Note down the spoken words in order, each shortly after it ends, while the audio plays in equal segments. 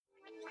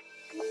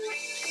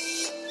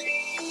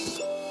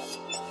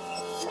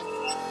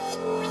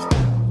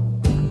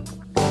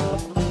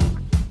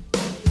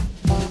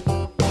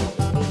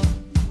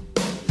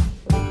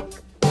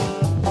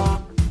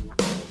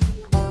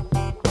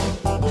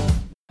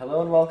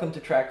and welcome to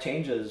Track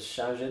Changes,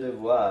 Changer de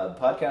Voix, a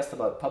podcast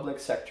about public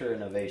sector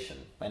innovation.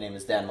 My name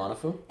is Dan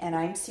Monafou. And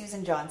I'm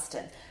Susan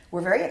Johnston.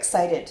 We're very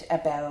excited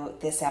about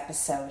this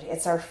episode.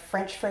 It's our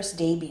French first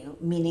debut,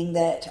 meaning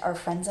that our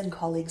friends and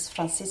colleagues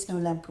Francis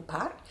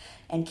Nolan-Poupart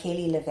and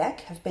Kaylee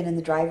Levesque have been in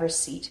the driver's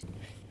seat.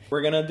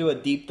 We're going to do a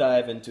deep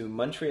dive into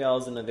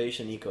Montreal's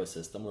innovation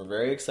ecosystem. We're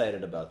very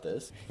excited about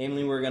this.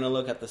 Namely, we're going to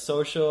look at the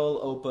social,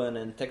 open,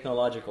 and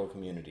technological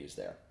communities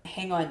there.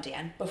 Hang on,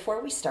 Dan.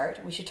 Before we start,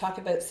 we should talk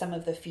about some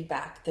of the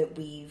feedback that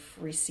we've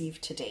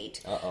received to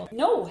date.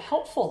 No,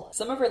 helpful.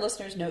 Some of our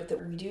listeners note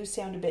that we do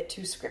sound a bit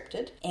too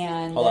scripted.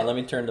 And hold on, let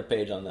me turn the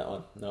page on that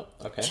one. No,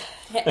 okay.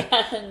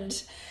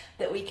 And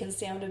that we can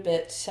sound a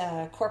bit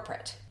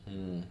corporate.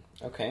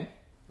 Okay.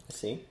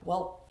 See?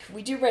 Well,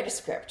 we do write a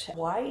script.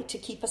 Why? To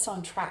keep us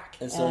on track.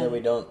 And so that we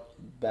don't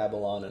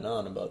babble on and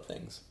on about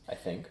things, I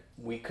think.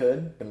 We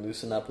could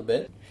loosen up a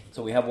bit.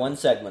 So we have one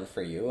segment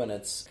for you, and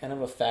it's kind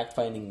of a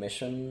fact-finding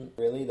mission,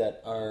 really,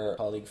 that our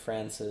colleague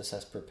Francis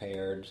has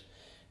prepared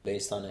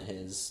based on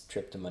his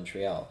trip to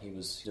Montreal. He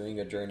was doing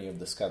a journey of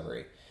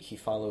discovery. He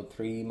followed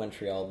 3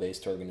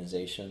 Montreal-based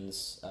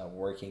organizations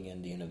working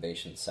in the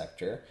innovation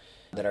sector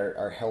that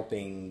are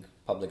helping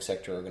public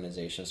sector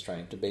organizations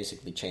trying to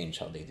basically change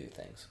how they do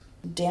things.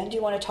 Dan, do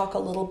you want to talk a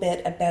little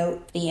bit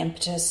about the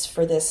impetus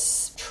for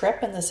this trip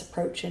and this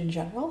approach in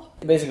general?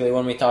 Basically,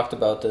 when we talked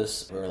about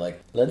this, we were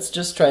like, let's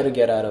just try to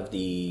get out of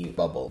the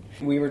bubble.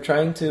 We were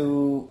trying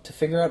to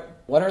figure out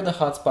what are the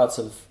hotspots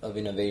of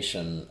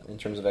innovation in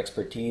terms of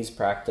expertise,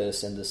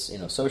 practice, in this,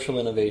 social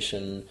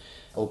innovation,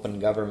 open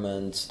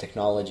government,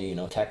 technology,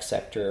 tech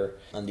sector.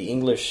 On the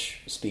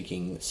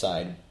English-speaking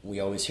side, we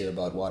always hear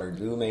about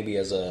Waterloo maybe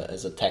as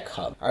a tech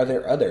hub. Are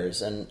there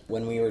others? And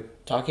when we were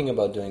talking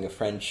about doing a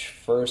French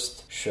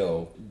first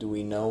show, do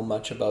we know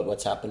much about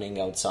what's happening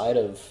outside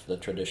of the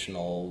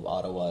traditional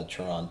Ottawa,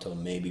 Toronto,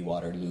 maybe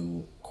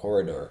Waterloo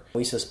corridor?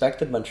 We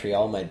suspected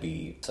Montreal might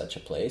be such a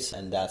place,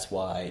 and that's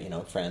why,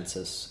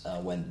 Francis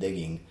went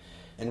digging.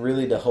 And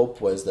really the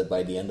hope was that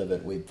by the end of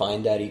it, we'd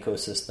find that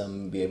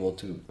ecosystem, be able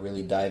to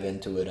really dive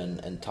into it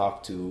and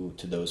talk to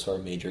those who are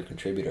major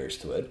contributors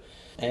to it,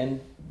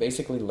 and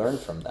basically learn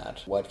from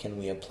that. What can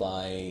we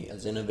apply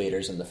as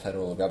innovators in the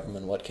federal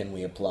government? What can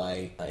we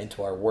apply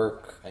into our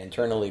work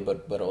internally,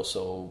 but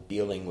also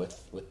dealing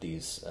with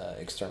these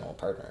external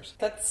partners?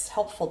 That's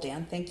helpful,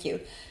 Dan. Thank you.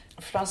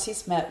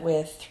 Francis met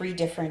with 3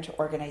 different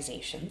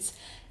organizations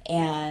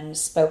and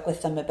spoke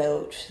with them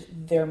about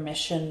their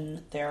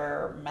mission,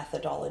 their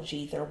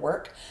methodology, their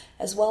work,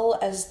 as well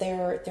as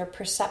their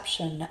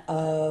perception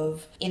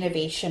of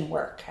innovation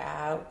work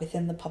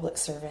within the public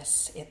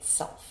service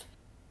itself.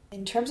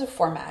 In terms of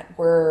format,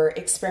 we're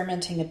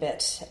experimenting a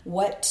bit.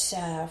 What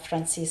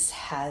Francis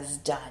has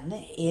done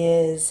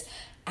is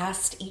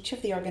asked each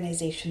of the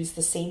organizations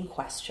the same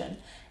question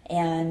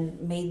and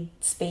made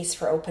space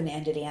for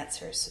open-ended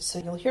answers. So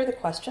you'll hear the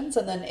questions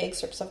and then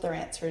excerpts of their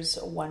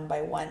answers one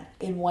by one.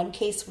 In one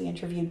case, we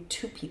interviewed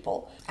 2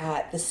 people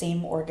at the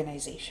same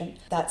organization.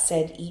 That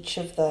said, each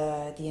of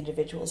the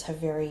individuals have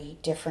very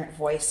different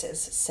voices,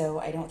 so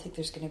I don't think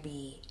there's going to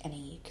be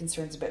any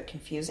concerns about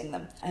confusing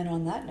them. And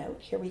on that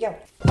note, here we go.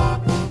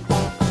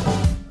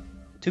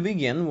 To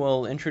begin,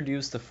 we'll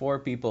introduce the 4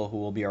 people who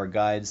will be our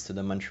guides to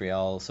the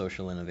Montreal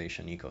social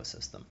innovation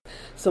ecosystem.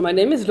 So my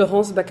name is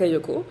Laurence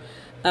Bakayoko.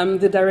 I'm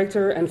the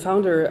director and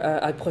founder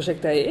at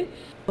Projektae.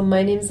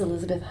 My name is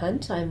Elizabeth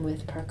Hunt. I'm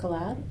with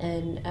Percolab,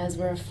 and as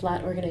we're a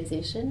flat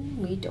organization,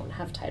 we don't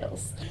have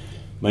titles.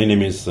 My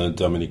name is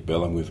Dominique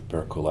Bell. I'm with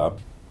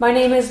Percolab. My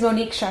name is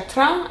Monique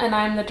Chartrand, and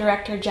I'm the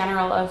Director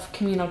General of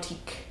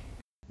Communautique.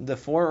 The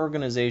 4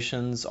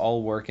 organizations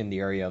all work in the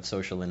area of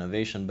social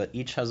innovation, but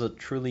each has a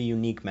truly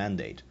unique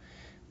mandate.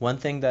 One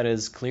thing that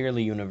is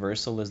clearly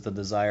universal is the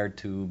desire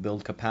to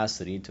build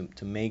capacity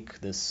to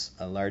make this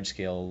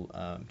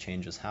large-scale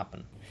changes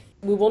happen.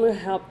 We want to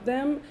help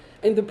them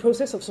in the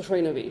process of social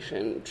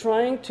innovation,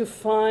 trying to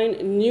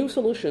find new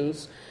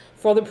solutions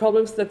for the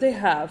problems that they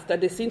have,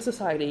 that they see in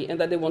society, and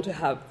that they want to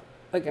have,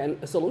 again,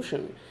 a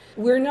solution.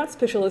 We're not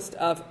specialists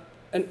of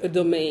a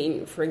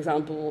domain, for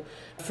example,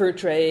 fair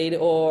trade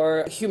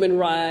or human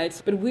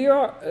rights, but we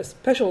are a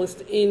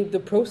specialist in the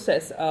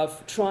process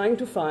of trying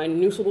to find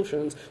new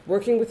solutions,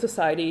 working with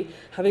society,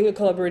 having a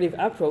collaborative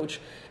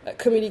approach,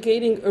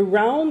 communicating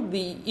around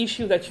the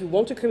issue that you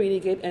want to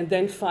communicate, and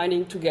then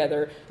finding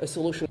together a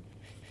solution.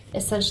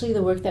 Essentially,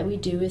 the work that we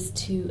do is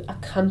to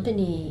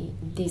accompany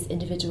these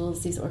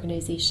individuals, these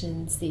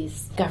organizations,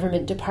 these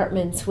government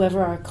departments,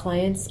 whoever our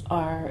clients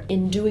are,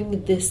 in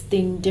doing this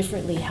thing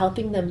differently,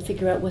 helping them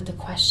figure out what the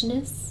question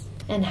is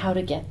and how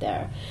to get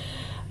there.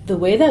 The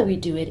way that we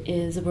do it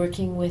is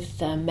working with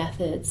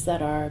methods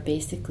that are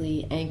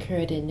basically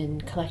anchored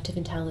in collective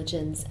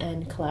intelligence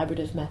and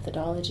collaborative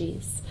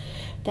methodologies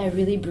that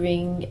really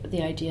bring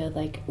the idea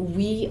like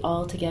we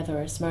all together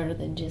are smarter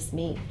than just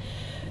me.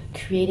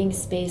 Creating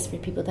space for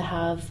people to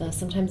have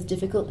sometimes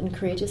difficult and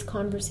courageous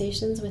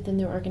conversations within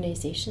their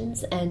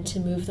organizations and to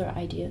move their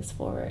ideas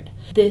forward.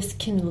 This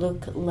can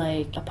look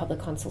like a public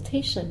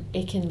consultation.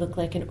 It can look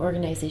like an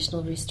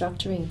organizational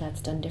restructuring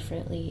that's done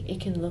differently. It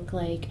can look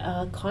like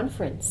a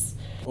conference.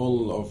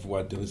 All of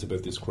what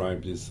Elizabeth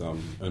described is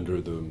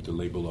under the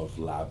label of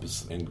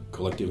labs and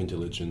collective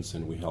intelligence,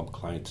 and we help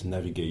clients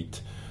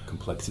navigate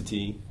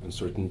complexity,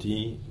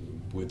 uncertainty,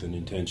 with an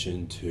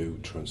intention to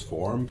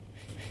transform.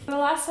 For the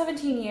last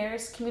 17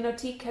 years,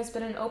 Communautique has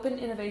been an open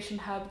innovation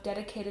hub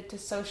dedicated to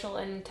social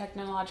and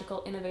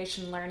technological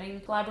innovation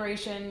learning,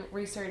 collaboration,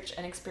 research,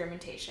 and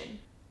experimentation.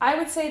 I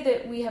would say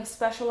that we have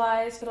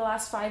specialized for the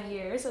last 5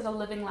 years as a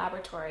living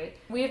laboratory.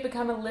 We have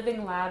become a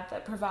living lab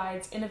that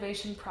provides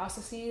innovation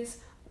processes.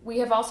 We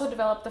have also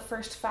developed the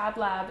first Fab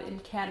Lab in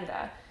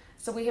Canada.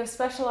 So we have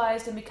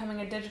specialized in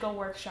becoming a digital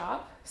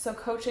workshop, so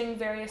coaching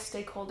various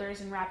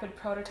stakeholders in rapid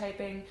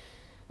prototyping,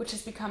 which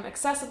has become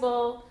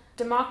accessible,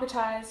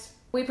 democratized.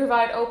 We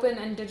provide open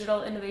and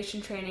digital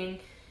innovation training,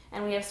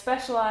 and we have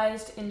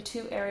specialized in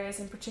 2 areas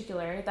in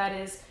particular, that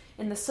is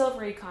in the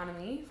silver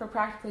economy for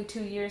practically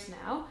 2 years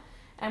now,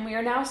 and we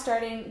are now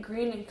starting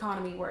green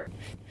economy work.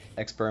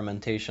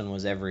 Experimentation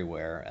was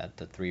everywhere at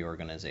the 3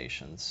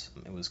 organizations.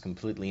 It was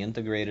completely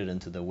integrated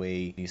into the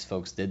way these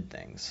folks did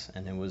things,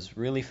 and it was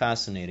really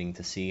fascinating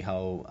to see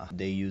how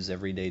they use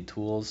everyday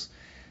tools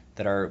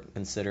that are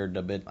considered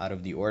a bit out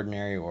of the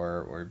ordinary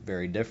or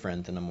very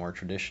different in a more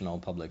traditional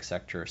public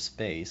sector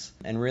space,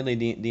 and really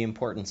the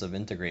importance of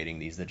integrating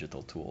these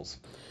digital tools.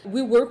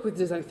 We work with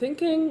design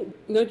thinking,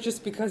 not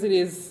just because it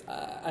is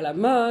à la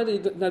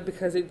mode, not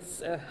because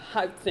it's a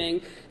hype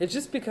thing, it's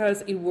just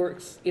because it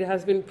works. It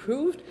has been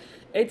proved.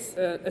 It's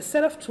a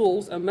set of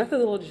tools, a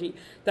methodology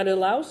that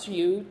allows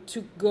you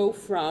to go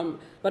from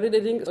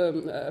validating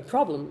a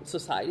problem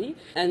society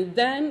and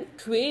then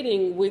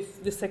creating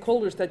with the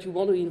stakeholders that you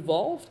want to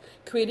involve,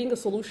 creating a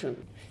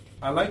solution.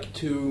 I like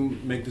to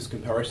make this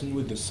comparison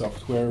with the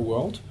software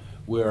world,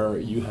 where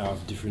you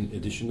have different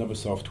editions of a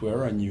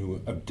software and you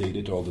update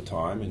it all the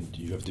time and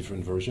you have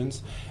different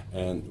versions.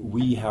 And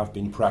we have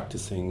been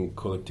practicing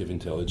collective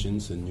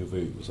intelligence and new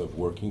ways of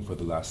working for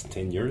the last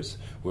 10 years.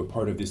 We're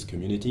part of this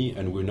community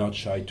and we're not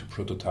shy to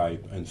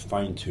prototype and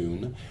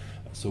fine-tune.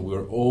 So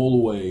we're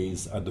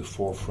always at the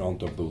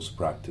forefront of those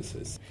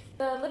practices.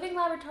 The Living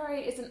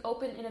Laboratory is an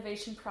open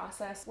innovation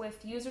process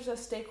with users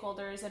as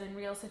stakeholders and in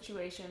real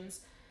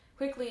situations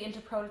quickly into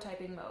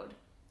prototyping mode.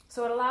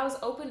 So it allows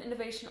open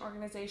innovation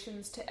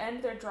organizations to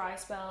end their dry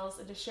spells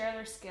and to share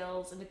their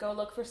skills and to go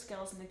look for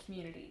skills in the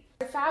community.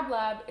 The Fab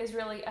Lab is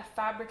really a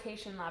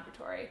fabrication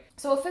laboratory.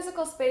 So a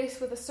physical space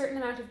with a certain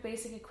amount of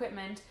basic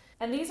equipment,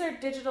 and these are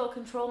digital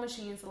control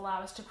machines that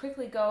allow us to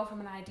quickly go from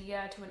an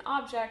idea to an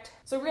object.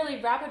 So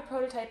really rapid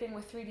prototyping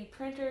with 3D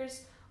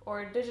printers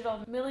or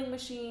digital milling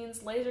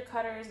machines, laser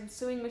cutters and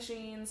sewing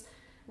machines,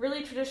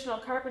 really traditional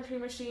carpentry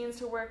machines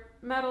to work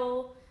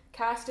metal,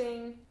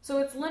 casting. So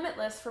it's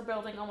limitless for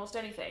building almost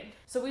anything.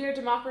 So we are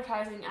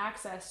democratizing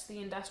access to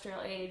the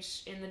industrial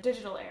age in the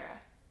digital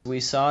era. We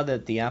saw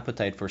that the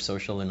appetite for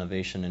social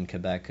innovation in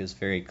Quebec is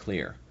very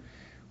clear.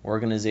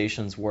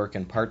 Organizations work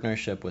in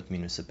partnership with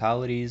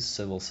municipalities,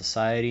 civil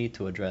society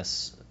to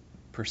address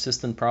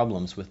persistent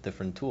problems with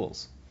different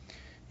tools.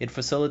 It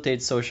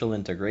facilitates social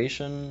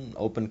integration,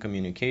 open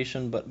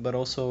communication, but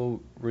also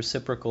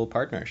reciprocal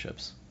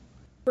partnerships.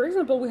 For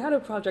example, we had a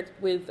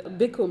project with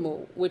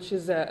Bécomo, which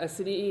is a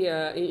city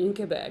in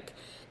Quebec.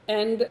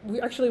 And we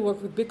actually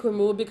worked with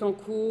Bécomo,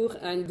 Bécancour,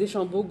 and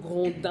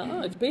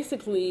Deschambault-Grondin.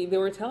 Basically, they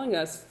were telling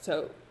us,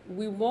 so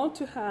we want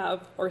to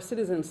have our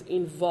citizens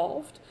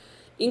involved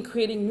in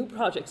creating new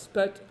projects,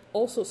 but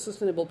also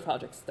sustainable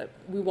projects. That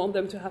we want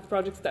them to have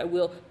projects that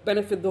will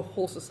benefit the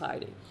whole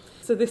society.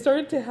 So they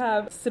started to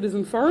have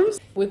citizen forums.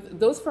 With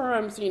those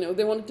forums,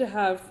 they wanted to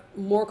have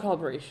more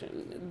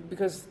collaboration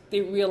because they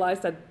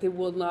realized that they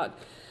were not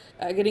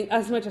getting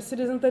as much as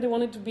citizens that they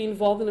wanted to be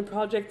involved in the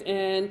project,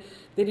 and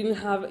they didn't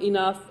have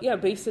enough,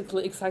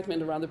 basically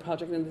excitement around the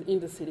project in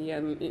the city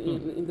and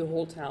in the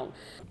whole town.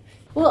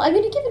 Well, I'm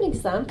going to give an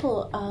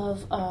example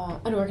of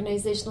an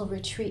organizational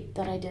retreat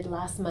that I did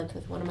last month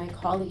with one of my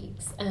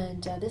colleagues.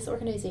 And this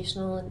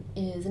organization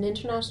is an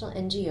international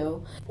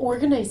NGO.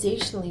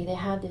 Organizationally, they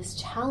had this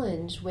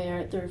challenge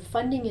where their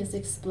funding has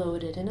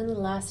exploded. And in the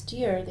last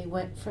year, they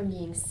went from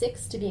being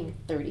 6 to being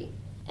 30.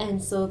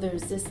 And so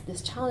there's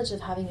this challenge of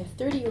having a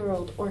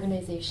 30-year-old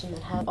organization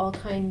that had all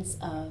kinds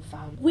of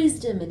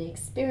wisdom and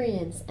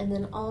experience, and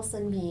then all of a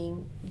sudden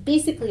being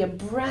basically a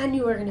brand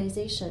new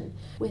organization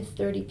with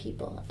 30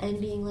 people, and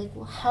being like,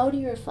 well, how do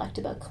you reflect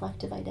about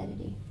collective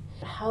identity?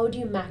 How do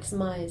you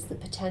maximize the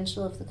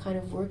potential of the kind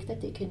of work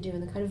that they can do,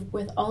 and the kind of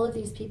with all of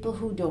these people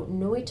who don't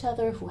know each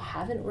other, who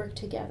haven't worked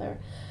together?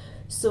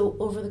 So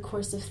over the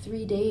course of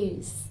 3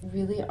 days,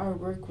 really our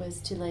work was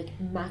to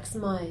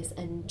maximize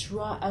and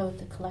draw out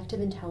the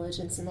collective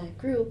intelligence in that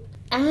group,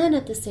 and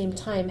at the same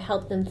time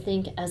help them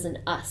think as an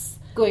us.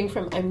 Going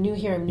from I'm new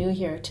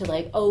here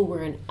to oh,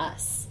 we're an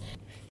us.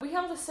 We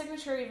held a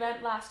signature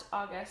event last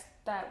August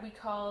that we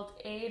called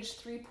Age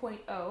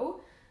 3.0,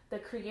 the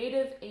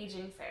Creative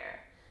Aging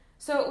Fair.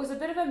 So it was a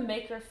bit of a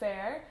maker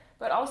fair,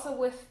 but also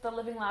with the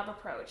Living Lab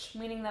approach,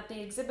 meaning that the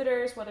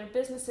exhibitors, whether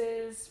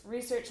businesses,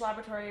 research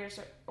laboratories,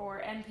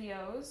 or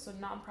NPOs, so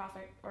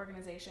nonprofit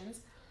organizations,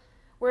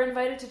 were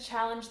invited to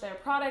challenge their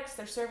products,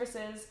 their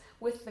services,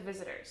 with the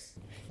visitors.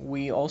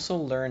 We also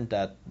learned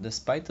that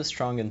despite the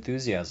strong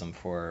enthusiasm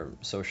for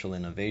social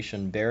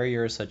innovation,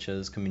 barriers such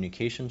as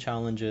communication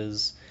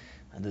challenges,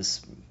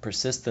 this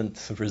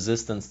persistent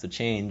resistance to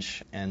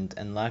change,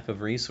 and lack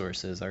of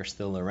resources are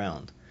still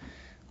around.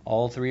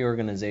 All three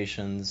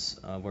organizations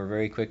were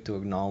very quick to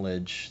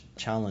acknowledge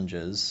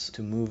challenges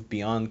to move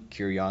beyond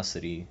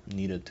curiosity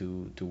needed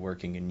to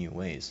working in new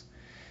ways.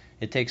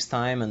 It takes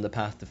time, and the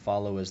path to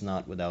follow is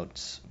not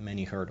without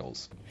many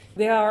hurdles.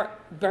 There are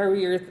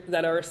barriers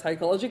that are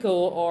psychological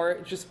or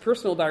just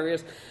personal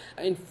barriers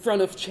in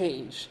front of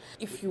change.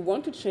 If you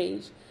want to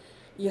change,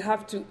 you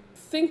have to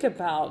think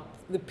about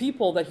the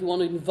people that you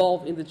want to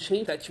involve in the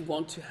change that you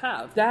want to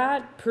have.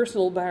 That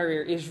personal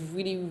barrier is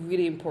really,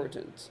 really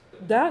important.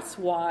 That's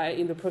why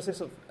in the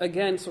process of,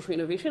 again, social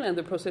innovation and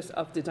the process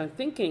of design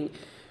thinking,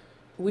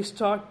 we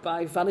start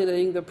by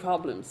validating the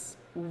problems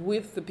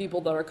with the people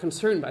that are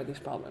concerned by these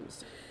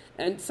problems.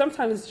 And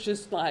sometimes it's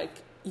just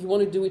you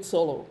want to do it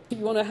solo.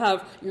 You want to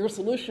have your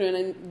solution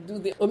and do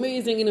the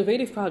amazing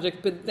innovative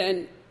project, but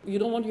then you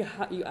don't want your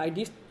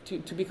ideas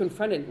to be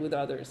confronted with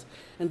others.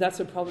 And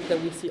that's a problem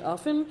that we see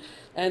often.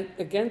 And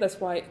again, that's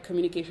why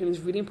communication is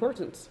really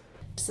important.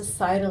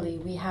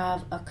 Societally, we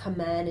have a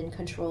command and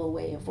control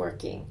way of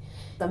working.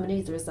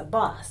 There's a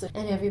boss,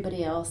 and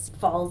everybody else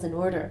falls in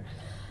order.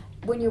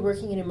 When you're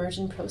working in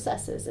emergent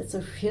processes, it's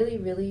a really,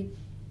 really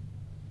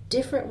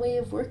different way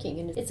of working.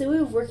 And it's a way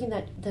of working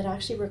that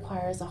actually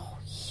requires a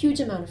huge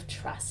amount of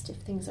trust if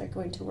things are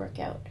going to work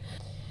out.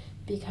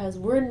 Because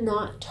we're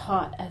not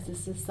taught as a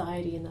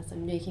society, and thus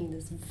I'm making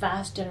this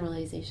vast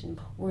generalization,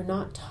 we're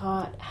not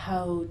taught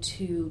how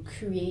to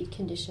create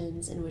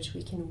conditions in which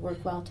we can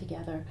work well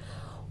together.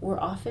 We're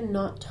often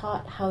not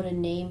taught how to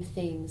name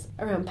things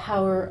around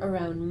power,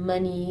 around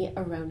money,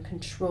 around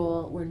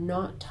control. We're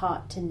not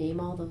taught to name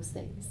all those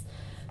things.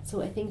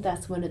 So I think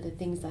that's one of the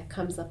things that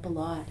comes up a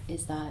lot,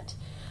 is that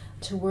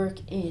to work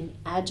in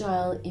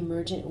agile,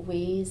 emergent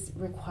ways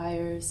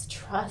requires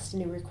trust,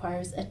 and it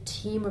requires a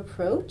team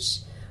approach.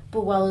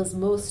 But while as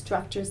most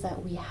structures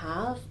that we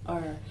have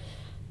are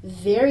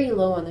very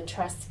low on the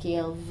trust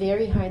scale,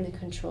 very high on the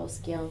control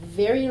scale,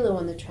 very low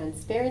on the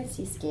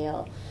transparency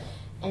scale,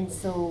 and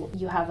so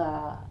you have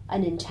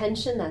an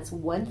intention that's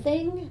one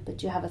thing,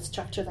 but you have a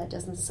structure that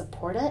doesn't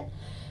support it.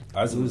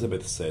 As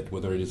Elizabeth said,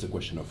 whether it is a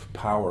question of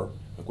power,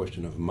 a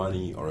question of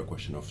money, or a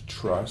question of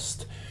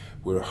trust,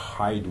 we're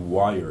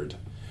hardwired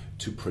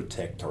to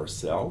protect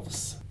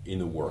ourselves in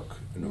a work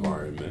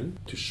environment,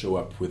 to show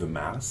up with a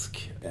mask,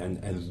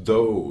 and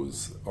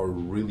those are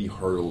really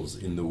hurdles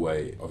in the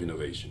way of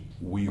innovation.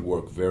 We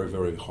work very,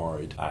 very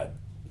hard at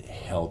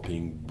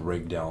helping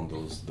break down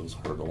those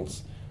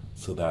hurdles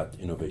so that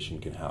innovation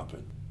can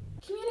happen.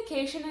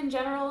 Communication in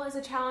general is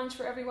a challenge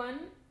for everyone,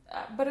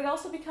 but it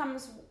also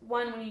becomes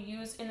one when you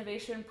use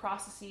innovation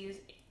processes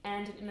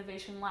and an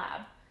innovation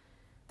lab.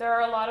 There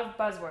are a lot of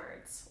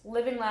buzzwords: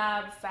 living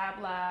lab,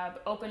 fab lab,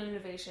 open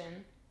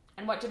innovation,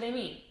 and what do they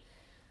mean?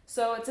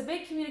 So it's a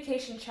big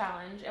communication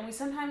challenge, and we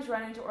sometimes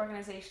run into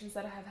organizations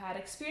that have had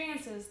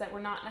experiences that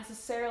were not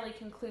necessarily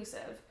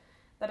conclusive,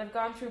 that have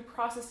gone through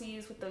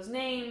processes with those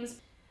names.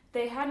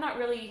 They had not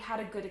really had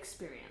a good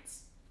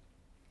experience.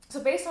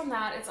 So based on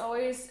that, it's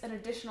always an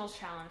additional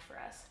challenge for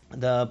us.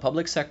 The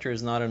public sector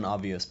is not an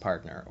obvious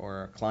partner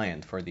or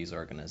client for these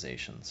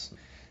organizations.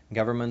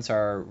 Governments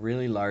are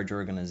really large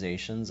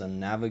organizations, and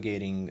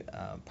navigating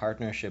a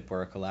partnership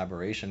or a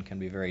collaboration can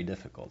be very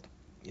difficult.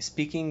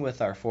 Speaking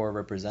with our four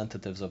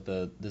representatives of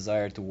the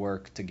desire to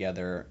work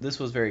together, this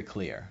was very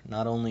clear,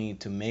 not only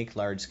to make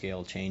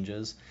large-scale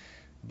changes,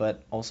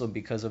 but also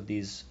because of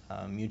these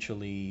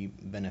mutually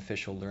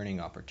beneficial learning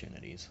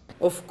opportunities.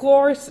 Of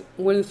course,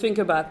 when you think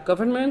about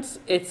governments,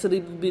 it's a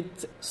little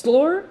bit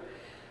slower.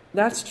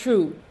 That's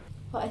true.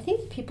 Well, I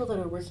think people that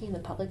are working in the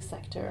public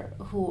sector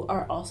who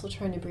are also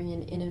trying to bring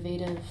in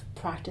innovative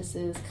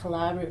practices,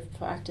 collaborative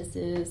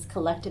practices,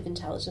 collective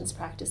intelligence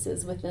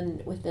practices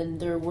within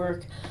their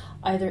work,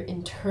 either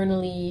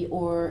internally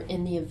or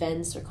in the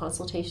events or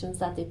consultations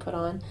that they put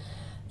on,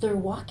 they're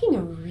walking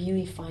a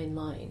really fine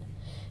line.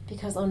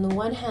 Because on the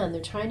one hand,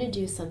 they're trying to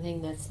do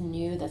something that's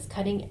new, that's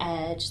cutting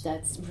edge,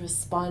 that's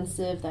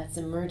responsive, that's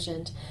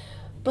emergent.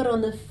 But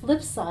on the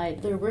flip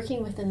side, they're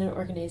working within an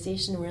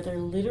organization where they're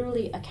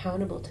literally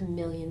accountable to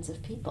millions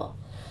of people.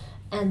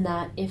 And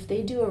that if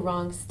they do a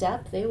wrong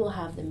step, they will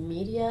have the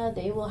media,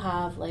 they will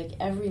have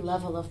every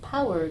level of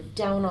power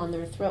down on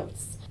their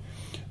throats.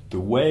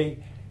 The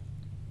way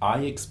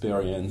I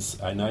experience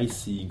and I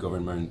see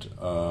government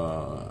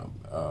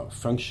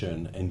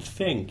function and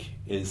think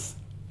is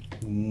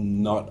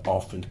not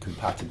often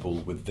compatible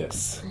with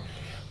this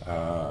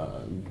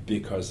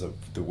because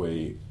of the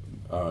way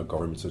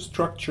governments are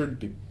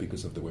structured,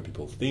 because of the way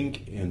people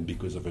think, and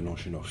because of a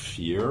notion of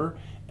fear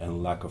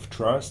and lack of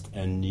trust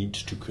and need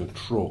to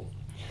control.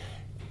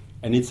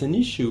 And it's an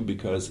issue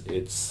because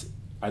it's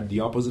at the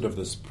opposite of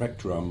the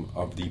spectrum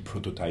of the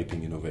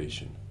prototyping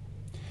innovation.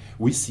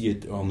 We see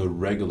it on a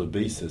regular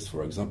basis,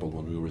 for example,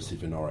 when we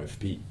receive an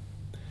RFP,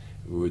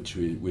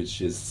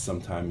 which is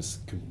sometimes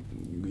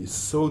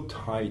so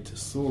tight,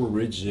 so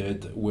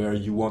rigid, where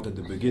you want at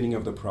the beginning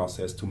of the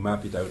process to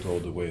map it out all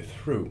the way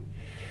through.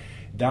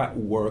 That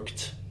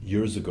worked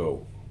years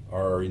ago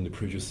or in the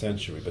previous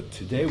century, but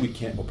today we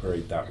can't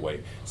operate that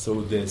way.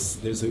 So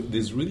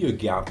there's really a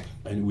gap,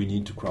 and we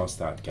need to cross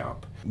that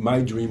gap.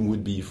 My dream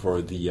would be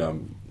for the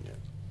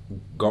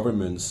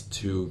governments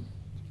to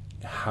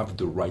have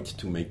the right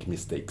to make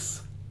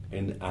mistakes,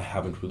 and I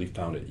haven't really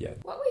found it yet.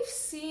 What we've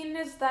seen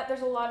is that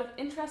there's a lot of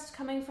interest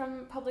coming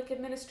from public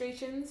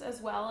administrations as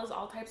well as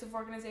all types of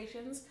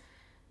organizations.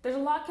 There's a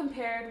lot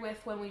compared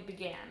with when we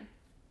began.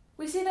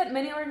 We see that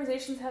many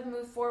organizations have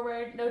moved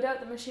forward. No doubt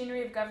the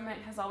machinery of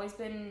government has always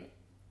been,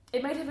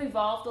 it might have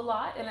evolved a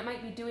lot, and it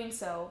might be doing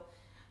so,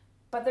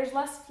 but there's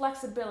less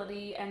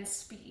flexibility and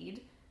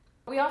speed.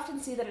 We often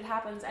see that it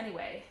happens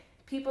anyway.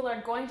 People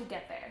are going to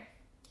get there.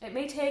 It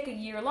may take a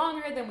year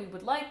longer than we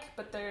would like,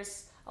 but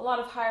there's a lot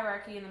of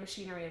hierarchy in the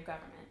machinery of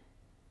government.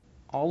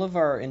 All of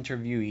our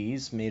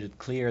interviewees made it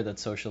clear that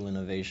social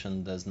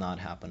innovation does not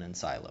happen in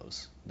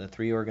silos. The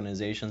three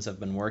organizations have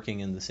been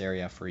working in this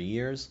area for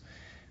years,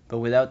 but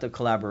without the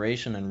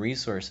collaboration and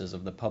resources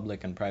of the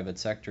public and private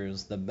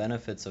sectors, the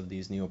benefits of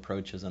these new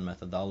approaches and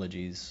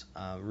methodologies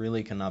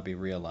really cannot be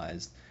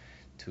realized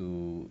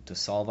to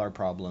solve our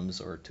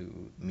problems or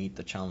to meet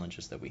the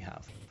challenges that we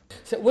have.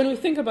 So when we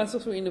think about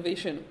social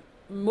innovation,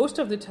 most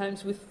of the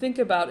times we think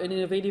about an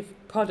innovative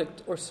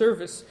product or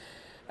service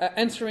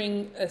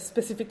answering a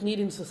specific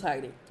need in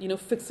society,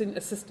 fixing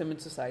a system in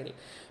society.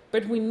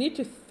 But we need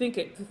to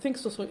think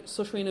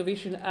social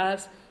innovation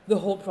as the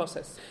whole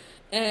process.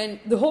 And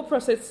the whole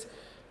process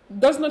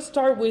does not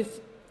start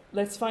with,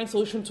 let's find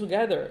solutions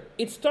together.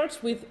 It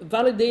starts with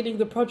validating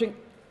the project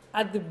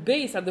at the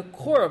base, at the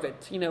core of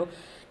it,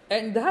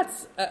 And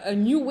that's a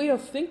new way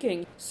of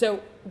thinking.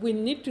 So we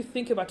need to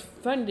think about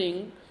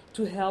funding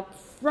to help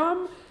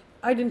from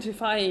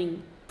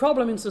identifying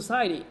problem in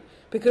society.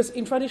 Because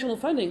in traditional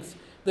fundings,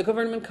 the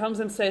government comes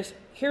and says,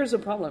 here's a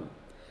problem.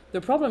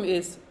 The problem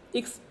is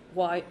X,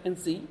 Y, and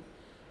Z.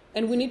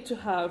 And we need to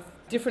have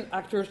different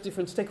actors,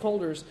 different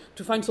stakeholders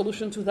to find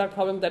solutions to that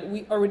problem that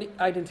we already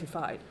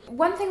identified.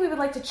 One thing we would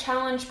like to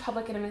challenge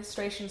public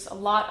administrations a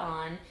lot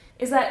on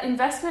is that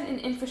investment in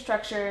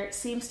infrastructure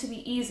seems to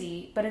be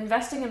easy, but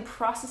investing in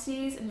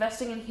processes,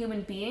 investing in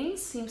human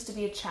beings seems to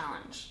be a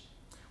challenge.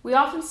 We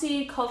often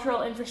see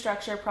cultural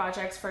infrastructure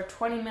projects for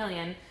 $20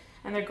 million,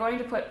 and they're going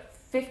to put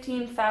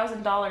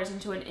 $15,000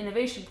 into an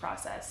innovation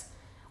process,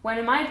 when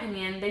in my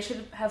opinion, they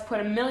should have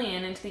put $1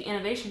 million into the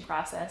innovation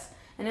process,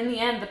 and in the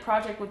end, the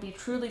project would be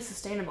truly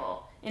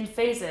sustainable, in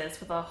phases,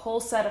 with a whole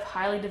set of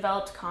highly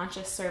developed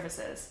conscious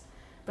services.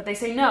 But they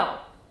say no.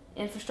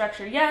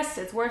 Infrastructure, yes,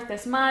 it's worth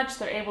this much,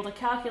 they're able to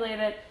calculate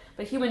it,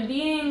 but human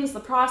beings, the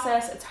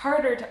process, it's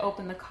harder to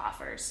open the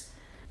coffers.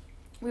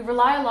 We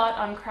rely a lot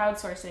on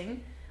crowdsourcing.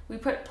 We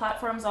put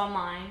platforms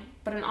online,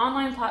 but an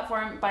online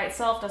platform by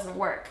itself doesn't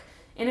work.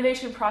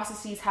 Innovation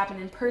processes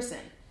happen in person.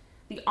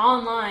 The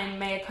online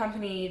may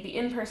accompany the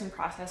in-person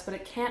process, but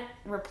it can't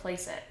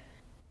replace it.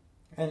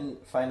 And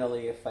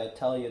finally, if I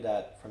tell you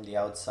that from the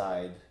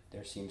outside,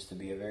 there seems to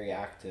be a very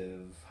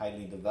active,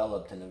 highly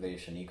developed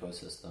innovation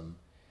ecosystem,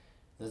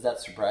 does that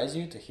surprise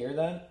you to hear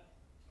that?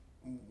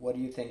 What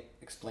do you think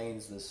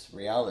explains this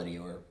reality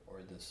or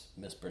this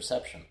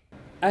misperception?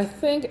 I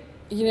think,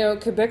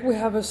 Quebec, we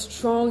have a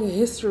strong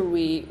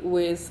history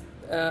with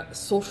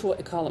social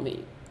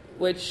economy,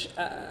 which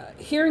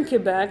here in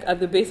Quebec, at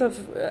the base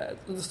of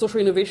the social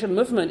innovation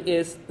movement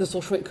is the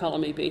social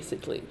economy,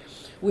 basically.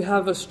 We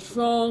have a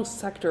strong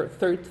sector,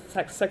 third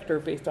sector,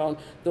 based on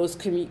those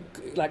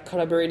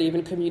collaborative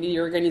and community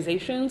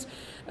organizations,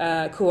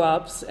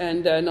 co-ops,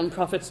 and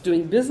nonprofits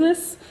doing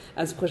business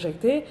as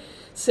Projektae.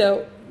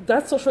 So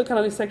that social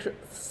economic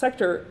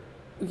sector,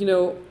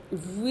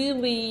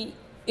 really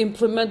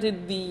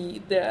implemented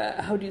the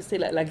how do you say,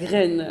 la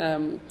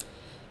graine,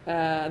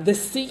 the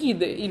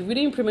seed. It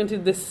really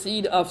implemented the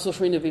seed of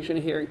social innovation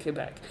here in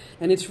Quebec.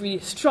 And it's really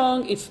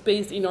strong. It's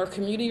based in our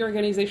community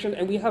organization,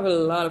 and we have a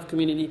lot of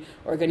community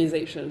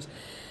organizations.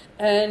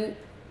 And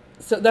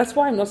so that's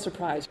why I'm not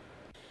surprised.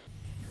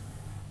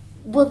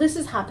 Well, this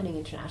is happening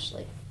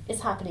internationally.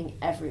 It's happening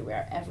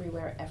everywhere.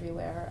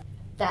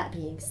 That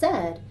being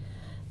said,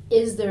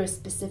 is there a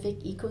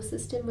specific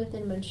ecosystem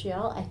within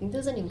Montreal? I think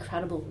there's an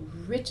incredible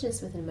richness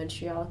within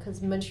Montreal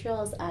because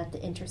Montreal is at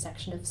the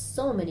intersection of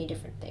so many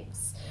different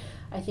things.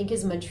 I think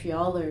as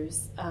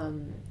Montrealers,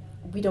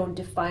 we don't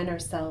define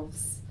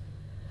ourselves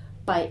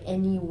by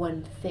any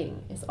one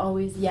thing. It's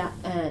always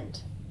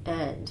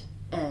and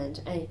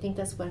I think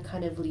that's what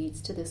kind of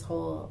leads to this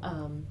whole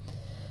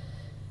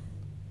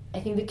I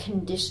think the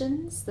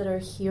conditions that are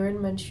here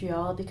in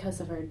Montreal,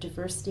 because of our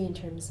diversity in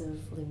terms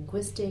of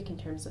linguistic, in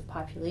terms of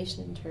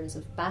population, in terms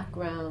of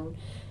background,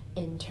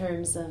 in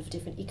terms of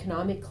different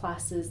economic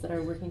classes that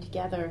are working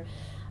together,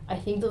 I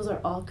think those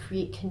are all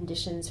create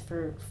conditions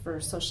for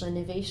social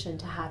innovation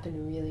to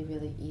happen really,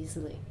 really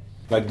easily.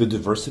 Like the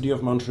diversity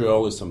of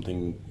Montreal is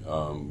something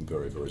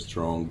very, very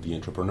strong. The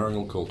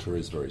entrepreneurial culture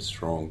is very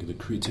strong. The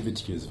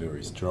creativity is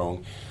very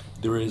strong.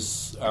 There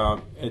is,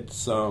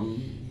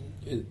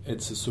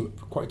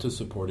 quite a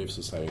supportive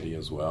society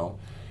as well.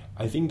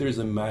 I think there's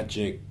a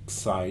magic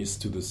size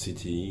to the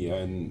city,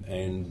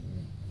 and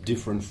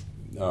different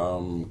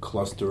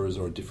clusters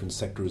or different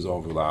sectors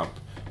overlap.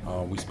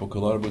 We spoke a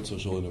lot about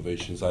social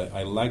innovations.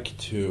 I like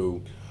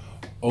to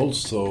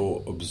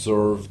also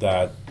observe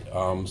that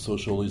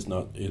social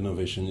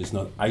innovation is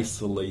not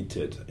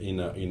isolated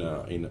in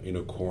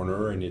a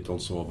corner, and it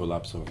also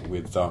overlaps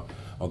with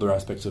other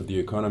aspects of the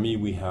economy.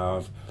 We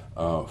have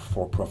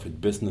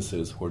for-profit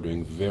businesses who are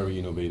doing very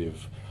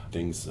innovative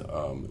things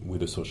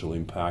with a social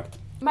impact.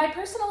 My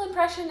personal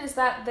impression is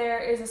that there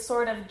is a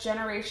sort of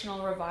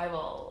generational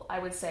revival, I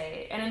would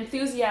say, an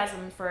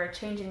enthusiasm for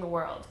changing the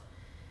world.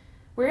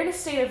 We're in a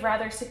state of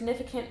rather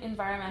significant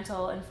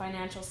environmental and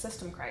financial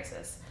system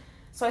crisis.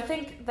 So I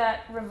think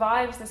that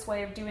revives this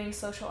way of doing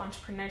social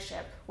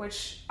entrepreneurship,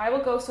 which I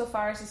will go so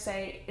far as to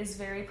say is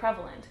very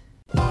prevalent.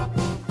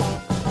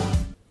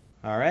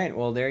 All right,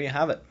 well, there you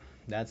have it.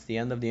 That's the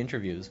end of the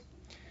interviews.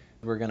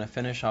 We're going to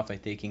finish off by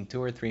taking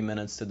 2 or 3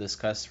 minutes to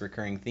discuss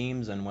recurring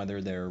themes and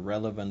whether they're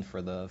relevant for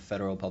the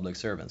federal public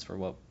servants, for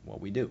what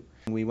we do.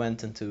 We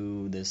went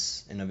into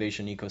this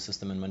innovation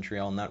ecosystem in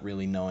Montreal not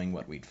really knowing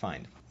what we'd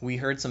find. We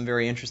heard some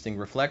very interesting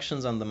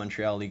reflections on the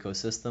Montreal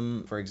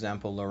ecosystem. For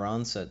example,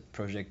 Laurence at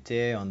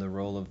Projektae on the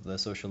role of the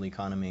social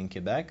economy in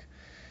Quebec.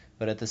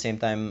 But at the same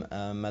time,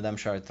 Madame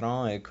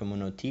Chartrand at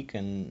Communautique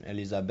and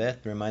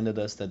Elisabeth reminded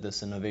us that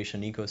this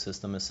innovation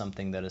ecosystem is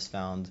something that is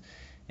found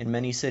in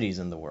many cities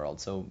in the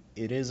world. So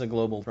it is a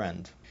global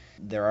trend.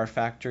 There are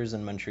factors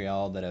in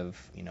Montreal that have,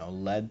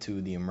 led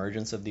to the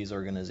emergence of these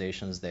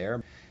organizations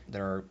there.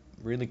 There are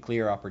really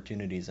clear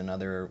opportunities in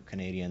other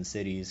Canadian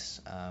cities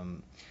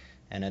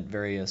and at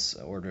various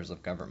orders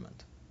of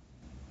government.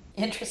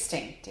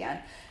 Interesting,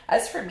 Dan.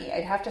 As for me,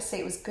 I'd have to say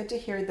it was good to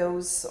hear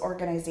those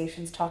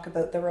organizations talk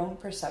about their own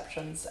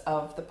perceptions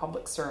of the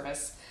public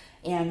service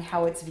and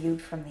how it's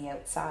viewed from the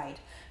outside.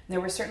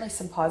 There were certainly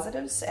some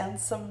positives and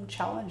some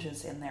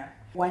challenges in there.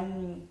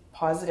 One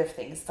positive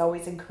thing is it's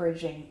always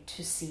encouraging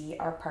to see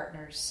our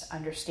partners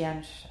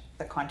understand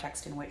the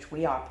context in which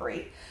we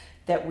operate,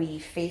 that we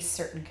face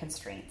certain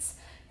constraints,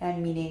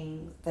 and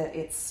meaning that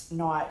it's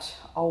not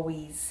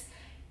always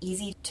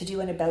easy to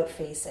do an about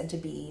face and to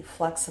be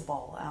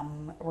flexible,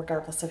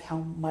 regardless of how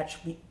much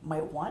we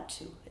might want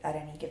to at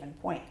any given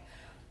point.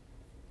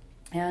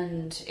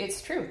 And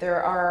it's true,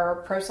 there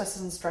are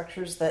processes and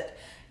structures that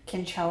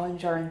can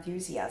challenge our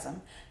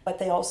enthusiasm, but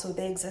they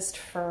exist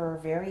for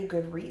very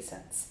good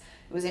reasons.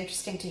 It was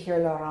interesting to hear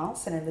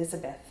Laurence and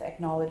Elisabeth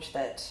acknowledge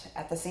that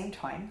at the same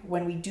time,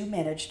 when we do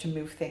manage to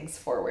move things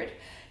forward,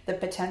 the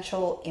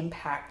potential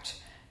impact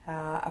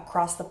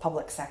across the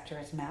public sector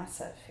is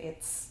massive.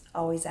 It's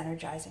always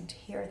energizing to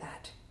hear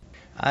that.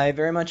 I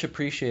very much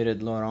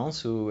appreciated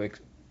Laurence, who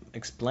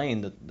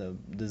explained that the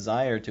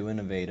desire to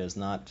innovate is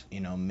not,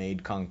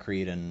 made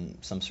concrete in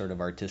some sort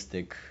of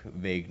artistic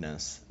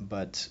vagueness,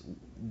 but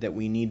that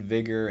we need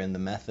vigor in the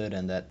method,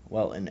 and that,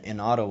 in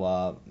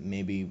Ottawa,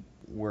 maybe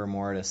we're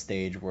more at a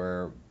stage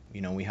where,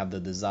 we have the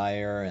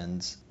desire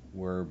and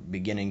we're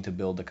beginning to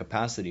build the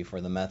capacity for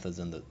the methods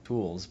and the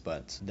tools,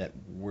 but that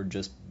we're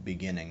just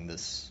beginning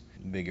this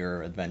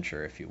bigger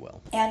adventure, if you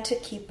will. And to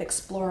keep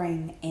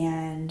exploring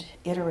and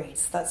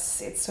iterate.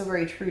 It's so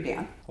very true,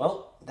 Dan.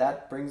 Well,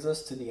 that brings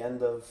us to the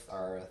end of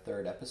our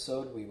third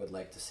episode. We would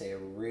like to say a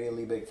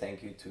really big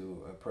thank you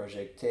to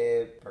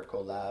Projektae,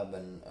 Percolab,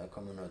 and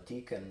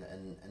Communautique,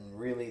 and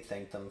really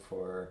thank them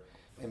for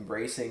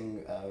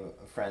embracing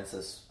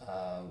Francis,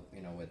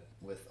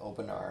 with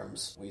open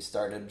arms. We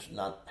started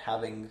not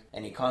having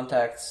any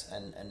contacts,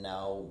 and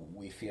now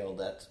we feel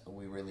that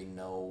we really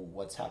know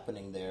what's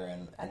happening there.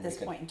 And at this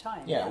point in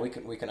time. Yeah, we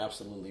can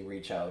absolutely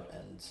reach out.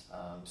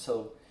 And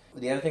so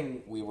the other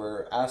thing we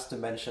were asked to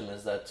mention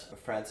is that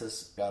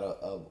Francis got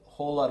a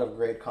whole lot of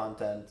great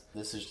content.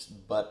 This is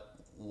but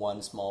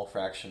one small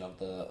fraction of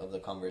the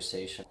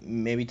conversation.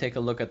 Maybe take a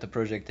look at the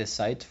Projektae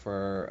site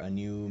for a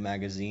new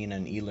magazine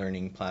and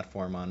e-learning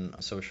platform on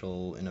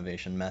social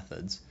innovation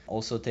methods.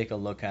 Also take a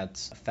look at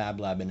Fab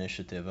Lab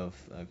initiative of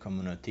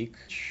Communautique,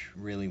 which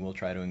really will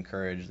try to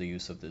encourage the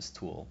use of this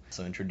tool.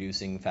 So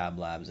introducing Fab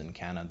Labs in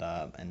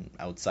Canada and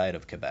outside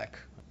of Quebec.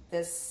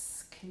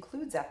 This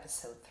concludes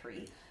episode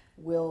 3.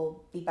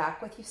 We'll be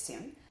back with you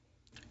soon.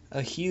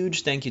 A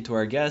huge thank you to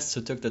our guests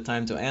who took the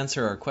time to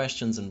answer our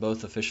questions in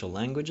both official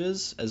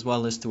languages, as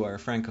well as to our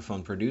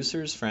Francophone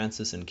producers,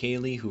 Francis and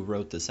Kaylee, who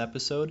wrote this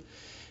episode.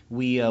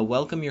 We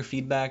welcome your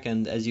feedback,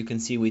 and as you can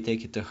see, we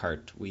take it to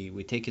heart.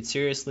 We take it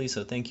seriously,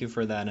 so thank you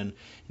for that, and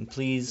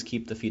please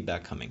keep the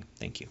feedback coming.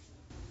 Thank you.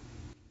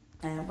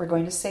 And we're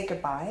going to say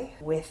goodbye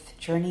with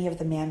Journey of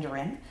the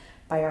Mandarin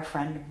by our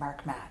friend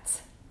Mark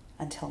Matz.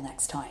 Until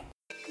next time.